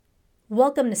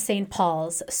Welcome to St.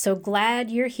 Paul's. So glad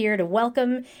you're here to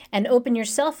welcome and open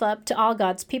yourself up to all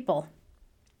God's people.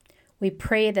 We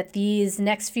pray that these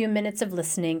next few minutes of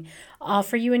listening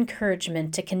offer you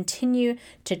encouragement to continue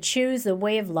to choose the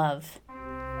way of love.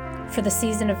 For the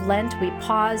season of Lent, we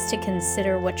pause to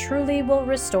consider what truly will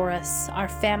restore us, our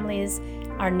families,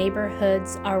 our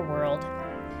neighborhoods, our world.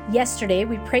 Yesterday,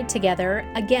 we prayed together,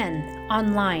 again,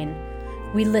 online.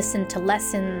 We listened to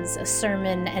lessons, a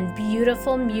sermon, and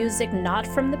beautiful music not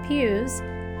from the pews,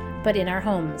 but in our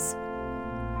homes.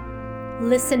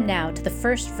 Listen now to the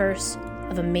first verse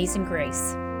of Amazing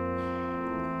Grace.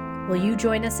 Will you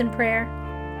join us in prayer?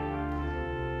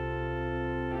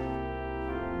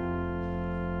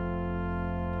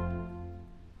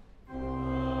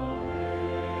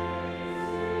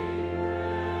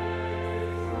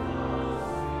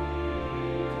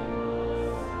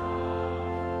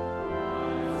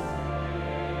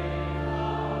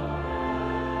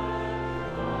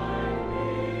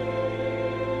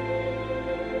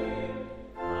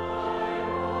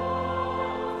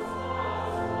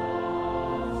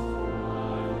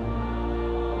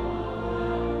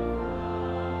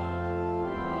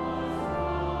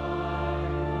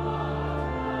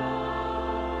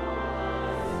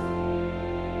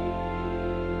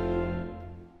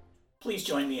 Please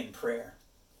join me in prayer.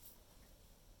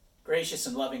 Gracious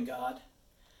and loving God,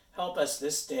 help us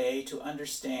this day to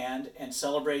understand and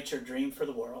celebrate your dream for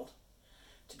the world,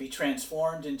 to be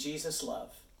transformed in Jesus'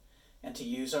 love, and to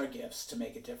use our gifts to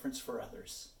make a difference for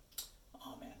others.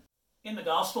 Amen. In the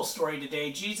gospel story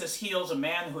today, Jesus heals a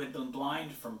man who had been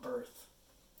blind from birth.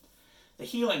 The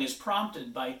healing is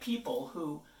prompted by people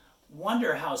who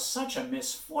wonder how such a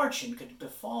misfortune could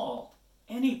befall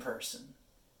any person.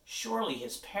 Surely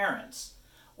his parents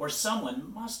or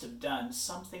someone must have done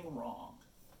something wrong.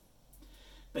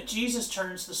 But Jesus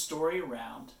turns the story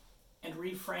around and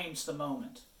reframes the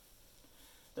moment.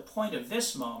 The point of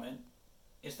this moment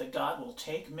is that God will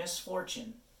take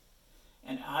misfortune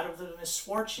and out of the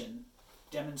misfortune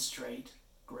demonstrate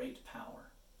great power.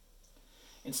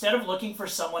 Instead of looking for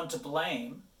someone to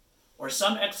blame or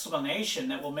some explanation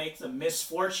that will make the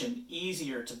misfortune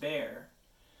easier to bear,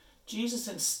 Jesus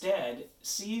instead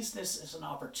sees this as an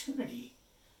opportunity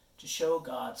to show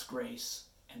God's grace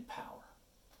and power.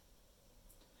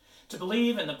 To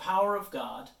believe in the power of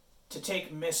God to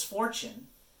take misfortune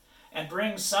and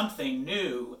bring something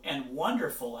new and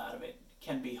wonderful out of it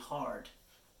can be hard.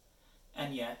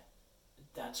 And yet,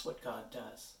 that's what God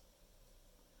does.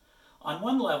 On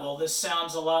one level, this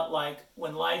sounds a lot like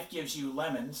when life gives you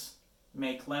lemons,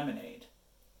 make lemonade.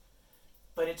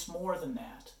 But it's more than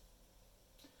that.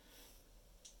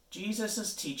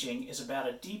 Jesus' teaching is about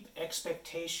a deep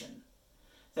expectation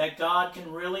that God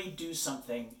can really do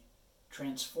something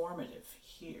transformative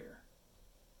here,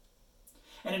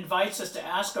 and invites us to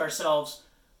ask ourselves,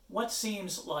 what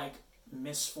seems like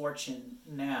misfortune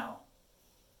now?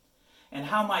 And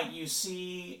how might you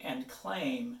see and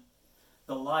claim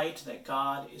the light that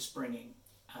God is bringing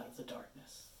out of the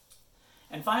darkness?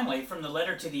 And finally, from the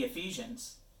letter to the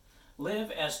Ephesians, live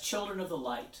as children of the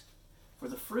light, for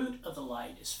the fruit of the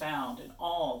light is found in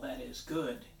all that is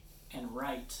good and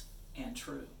right and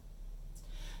true.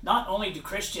 Not only do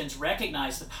Christians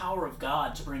recognize the power of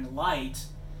God to bring light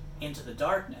into the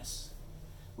darkness,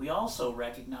 we also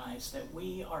recognize that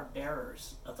we are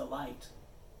bearers of the light.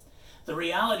 The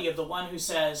reality of the one who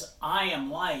says, I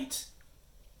am light,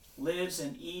 lives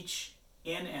in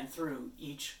and through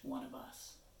each one of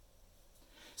us.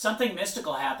 Something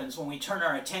mystical happens when we turn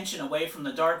our attention away from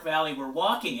the dark valley we're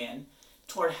walking in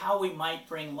toward how we might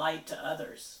bring light to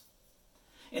others.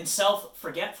 In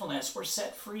self-forgetfulness, we're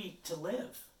set free to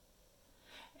live.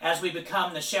 As we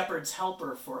become the shepherd's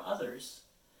helper for others,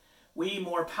 we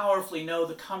more powerfully know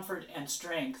the comfort and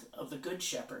strength of the Good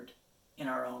Shepherd in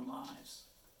our own lives.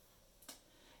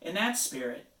 In that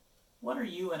spirit, what are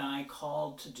you and I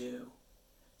called to do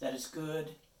that is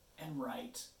good and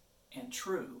right and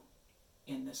true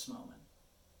in this moment?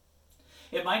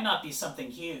 It might not be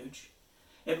something huge.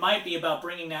 It might be about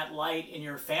bringing that light in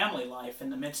your family life in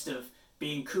the midst of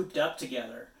being cooped up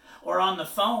together, or on the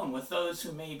phone with those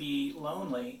who may be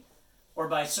lonely, or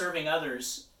by serving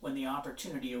others when the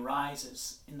opportunity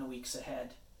arises in the weeks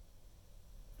ahead.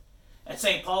 At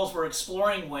St. Paul's, we're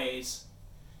exploring ways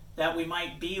that we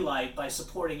might be light by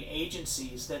supporting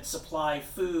agencies that supply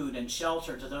food and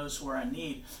shelter to those who are in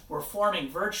need. We're forming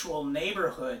virtual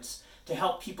neighborhoods to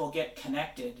help people get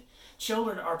connected.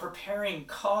 Children are preparing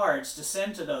cards to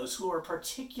send to those who are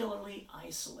particularly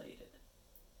isolated.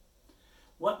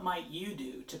 What might you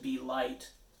do to be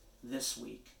light this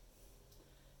week?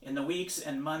 In the weeks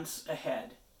and months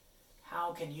ahead,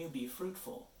 how can you be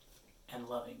fruitful and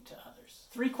loving to others.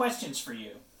 3 questions for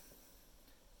you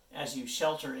as you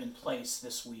shelter in place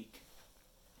this week.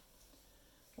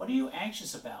 What are you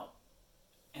anxious about,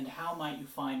 and how might you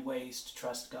find ways to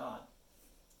trust God?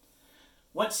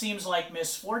 What seems like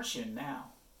misfortune now?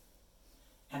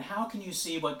 And how can you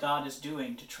see what God is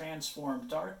doing to transform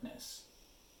darkness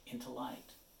into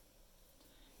light?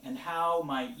 And how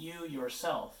might you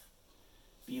yourself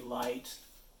be light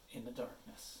in the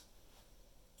darkness?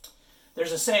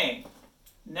 There's a saying,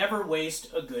 never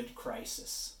waste a good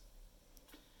crisis.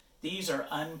 These are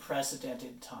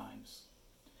unprecedented times,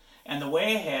 and the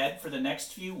way ahead for the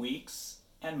next few weeks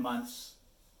and months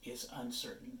is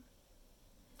uncertain.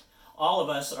 All of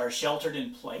us are sheltered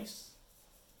in place.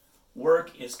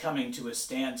 Work is coming to a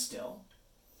standstill.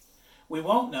 We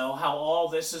won't know how all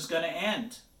this is going to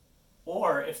end,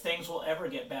 or if things will ever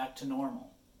get back to normal.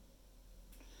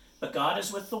 But God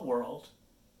is with the world,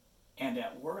 and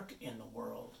at work in the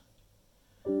world.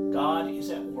 God is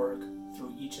at work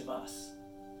through each of us.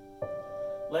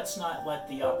 Let's not let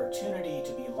the opportunity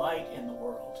to be light in the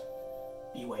world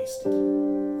be wasted.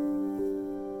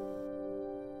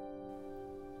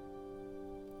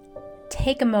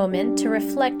 Take a moment to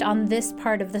reflect on this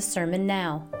part of the sermon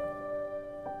now.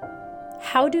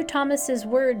 How do Thomas's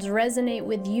words resonate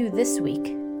with you this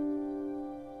week?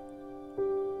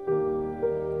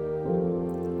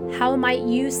 How might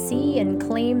you see and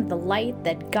claim the light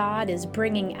that God is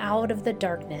bringing out of the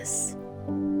darkness?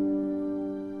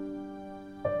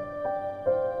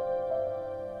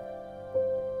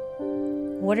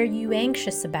 What are you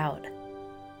anxious about?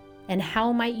 And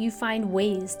how might you find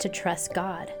ways to trust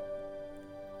God?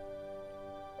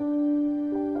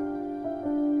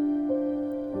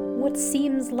 What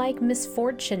seems like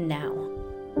misfortune now?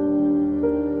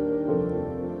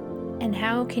 And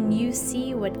how can you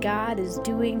see what God is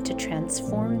doing to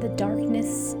transform the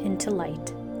darkness into light?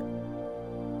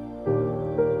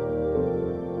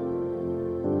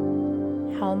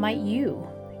 How might you,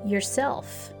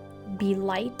 yourself, be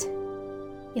light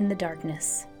in the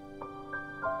darkness?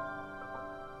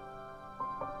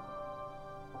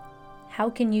 How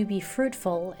can you be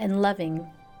fruitful and loving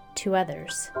to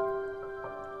others?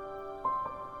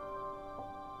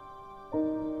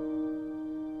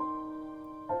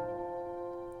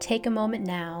 Take a moment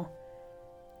now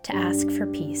to ask for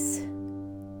peace.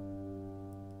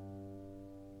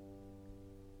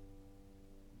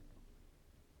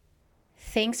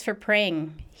 Thanks for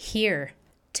praying here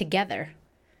together.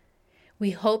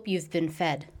 We hope you've been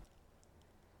fed.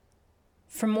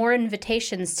 For more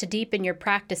invitations to deepen your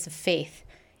practice of faith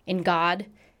in God,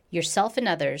 yourself, and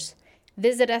others,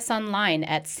 visit us online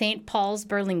at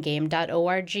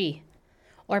stpaulsburlingame.org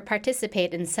or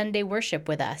participate in Sunday worship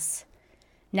with us.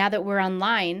 Now that we're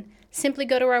online, simply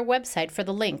go to our website for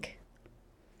the link.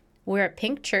 We're at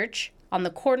Pink Church on the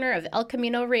corner of El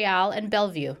Camino Real and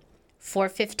Bellevue,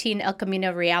 415 El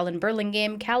Camino Real in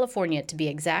Burlingame, California, to be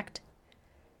exact.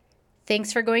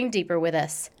 Thanks for going deeper with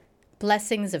us.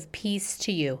 Blessings of peace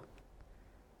to you.